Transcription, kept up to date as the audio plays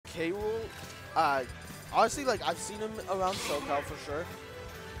K. Rool, honestly, like, I've seen him around Socal for sure.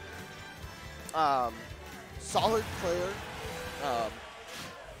 Solid player.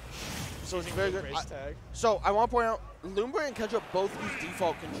 So it's very good. So I want to point out, Lumbre and Ketchup both use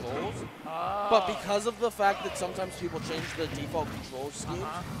default controls, but because of the fact that sometimes people change the default control scheme,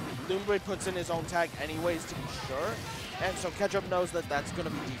 Lumbre puts in his own tag anyways to be sure, and so Ketchup knows that that's going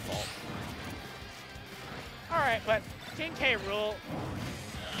to be default. All right, but King K. Rool,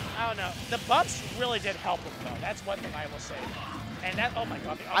 I don't know. The buffs really did help him, though. That's one thing I will say. And that, oh my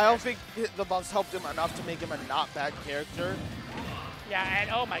god. I don't think the buffs helped him enough to make him a not bad character. Yeah, and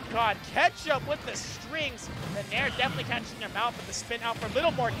oh my god, Ketchup with the strings. The Nair definitely catching him out, but the spin out for a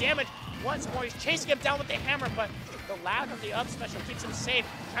little more damage. Once more, he's chasing him down with the hammer, but the lag of the up special keeps him safe.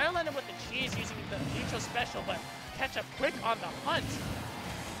 Trying to land him with the cheese using the neutral special, but Ketchup quick on the hunt.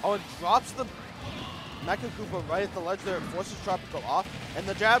 Oh, and drops the Mecha Koopa right at the ledge there. It forces Tropical off, and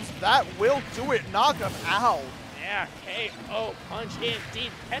the jabs, that will do it. Knock him out. Yeah, KO punch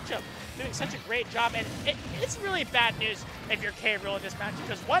indeed. Ketchup doing such a great job, and it's really bad news if you're K. Rool in this match,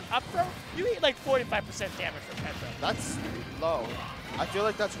 because one up throw, you eat like 45% damage from Ketchup. That's low. I feel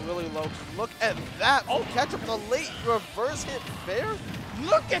like that's really low. Look at that. Oh, Ketchup, the late reverse hit fair.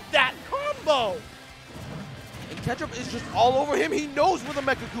 Look at that combo. And Ketchup is just all over him. He knows where the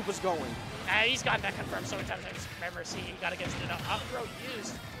Mecha Koopa's going. He's gotten that confirmed so many times. I just remember seeing he got against an up throw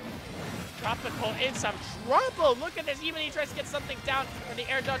used. Tropical in some trouble. Look at this. Even he tries to get something down, and the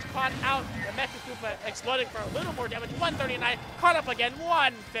air dodge caught out. The Mecha Koopa exploding for a little more damage. 139. Caught up again.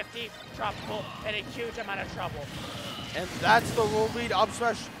 150. Tropical in a huge amount of trouble. And that's the roll lead up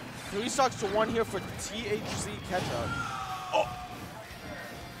smash. 3 stocks to 1 here for THC Ketchup. Oh!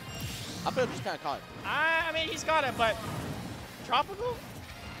 Up air just kind of caught it. I mean, he's got it, but Tropical?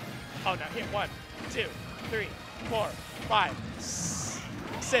 Oh no, hit 1, 2, 3, 4, 5,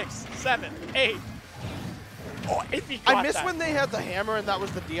 6, 7, 8. Oh, if he got I miss that. when they had the hammer and that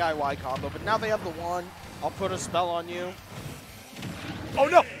was the DIY combo, but now they have the one. I'll put a spell on you. Oh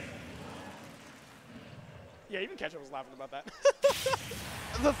no! Yeah, even Ketchup was laughing about that.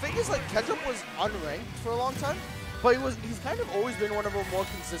 The thing is, like, Ketchup was unranked for a long time, but he's kind of always been one of our more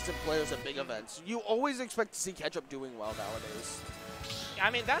consistent players at big events. You always expect to see Ketchup doing well nowadays. I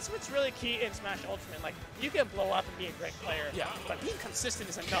mean, that's what's really key in Smash Ultimate. Like, you can blow up and be a great player, but being consistent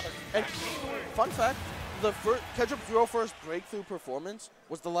is another key. And fun fact, the Ketchup 301st breakthrough performance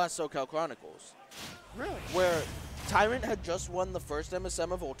was the last Socal Chronicles. Really? Where Tyrant had just won the first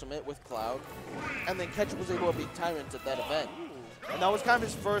MSM of Ultimate with Cloud, and then Ketchup was able to beat Tyrant at that event. And that was kind of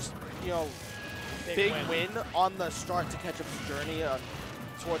his first, you know, big win on the start to Ketchup's journey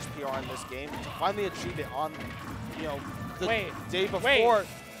towards PR in this game. To finally achieve it on, you know, the day before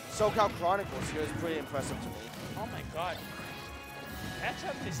Socal Chronicles here is pretty impressive to me. Oh my god.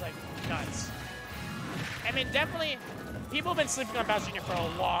 Ketchup is like nuts. I mean, definitely, people have been sleeping on Bowser Jr. for a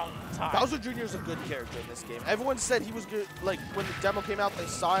long time. Bowser Jr. is a good character in this game. Everyone said he was good. Like, when the demo came out, they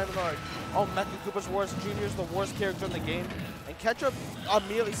saw him and they're like, oh, Mecha Koopa's worst. Jr. is the worst character in the game. And Ketchup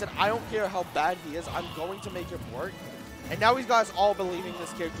immediately said, I don't care how bad he is. I'm going to make it work. And now he's got us all believing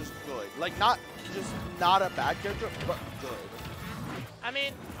this character's good. Like, not just not a bad character, but good. I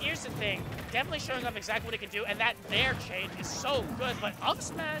mean, here's the thing. Definitely showing off exactly what he can do, and that Nair change is so good, but up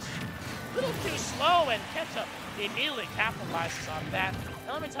smash, a little too slow, and Ketchup immediately capitalizes on that.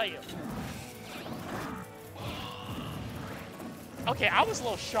 And let me tell you. Okay, I was a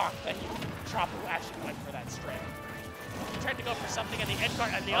little shocked that Tropical actually went for that straight. He tried to go for something in the edge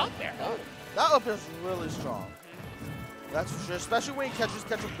guard and the up there. That up is really strong. That's for sure, especially when he catches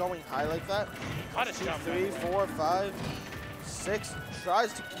Ketchup going high like that. Caught his 2, jump 3, 4, 5, 6.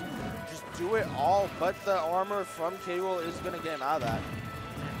 Tries to just do it all, but the armor from K. Rool is going to get him out of that.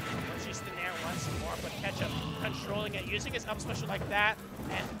 Let's use the Nair once more, but Ketchup controlling it, using his up special like that,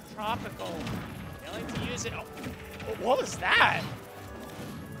 and Tropical failing to use it. Oh, what was that?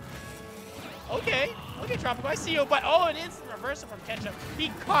 Okay, Tropical, I see you, but oh, an instant reversal from Ketchup. He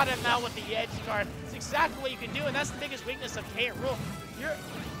caught him out with the edge guard. It's exactly what you can do, and that's the biggest weakness of K. Rool.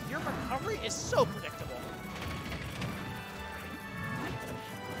 Your recovery is so predictable.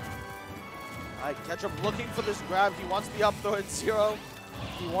 Alright, Ketchup looking for this grab. He wants the up throw at 0.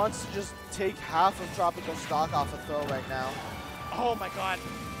 He wants to just take half of Tropical stock off a throw right now. Oh my god.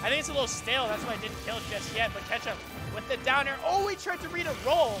 I think it's a little stale, that's why I didn't kill just yet, but Ketchup with the down air. Oh, he tried to read a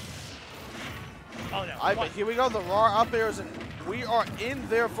roll. Oh no. Alright, but here we go, the raw up airs, and we are in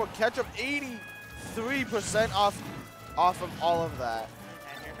there for Ketchup. 83% off of all of that.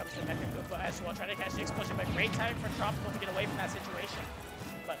 And here comes the Mecha Koopa as well, trying to catch the explosion, but great time for Tropical to get away from that situation.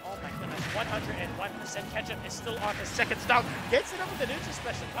 But Oh my goodness, 101%. Ketchup is still on his second stock. Gets it over the neutral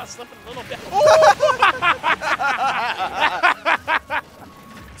special. Caught slipping a little bit.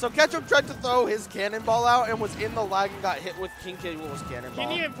 So Ketchup tried to throw his cannonball out and was in the lag and got hit with King K. Rool's cannonball.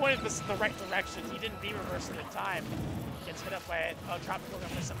 He didn't even point it the right direction. He didn't B-reverse it in time. Gets hit up by it. Oh, tropical gun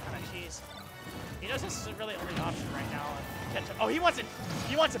for some kind of cheese. He knows this is a really only option right now. Ketchup. Oh, he wants it.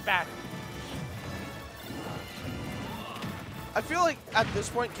 He wants it back. I feel like at this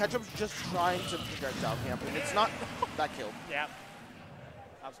point, Ketchup's just trying to projectile camp, and it's not that kill. Yeah.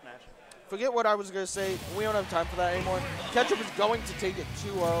 Up smash. Forget what I was going to say. We don't have time for that anymore. Ketchup is going to take it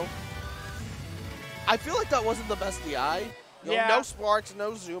 2-0. I feel like that wasn't the best DI. You know, no sparks,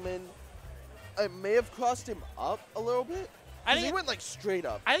 no zoom in. It may have crossed him up a little bit. I think he went like straight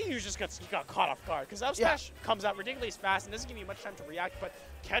up. I think he just got caught off guard because up smash comes out ridiculously fast and doesn't give you much time to react. But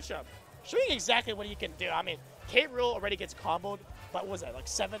Ketchup showing exactly what he can do. I mean, K. Rool already gets comboed, but what was that, like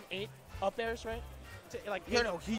 7, 8 up airs, right? Like, yeah, no, he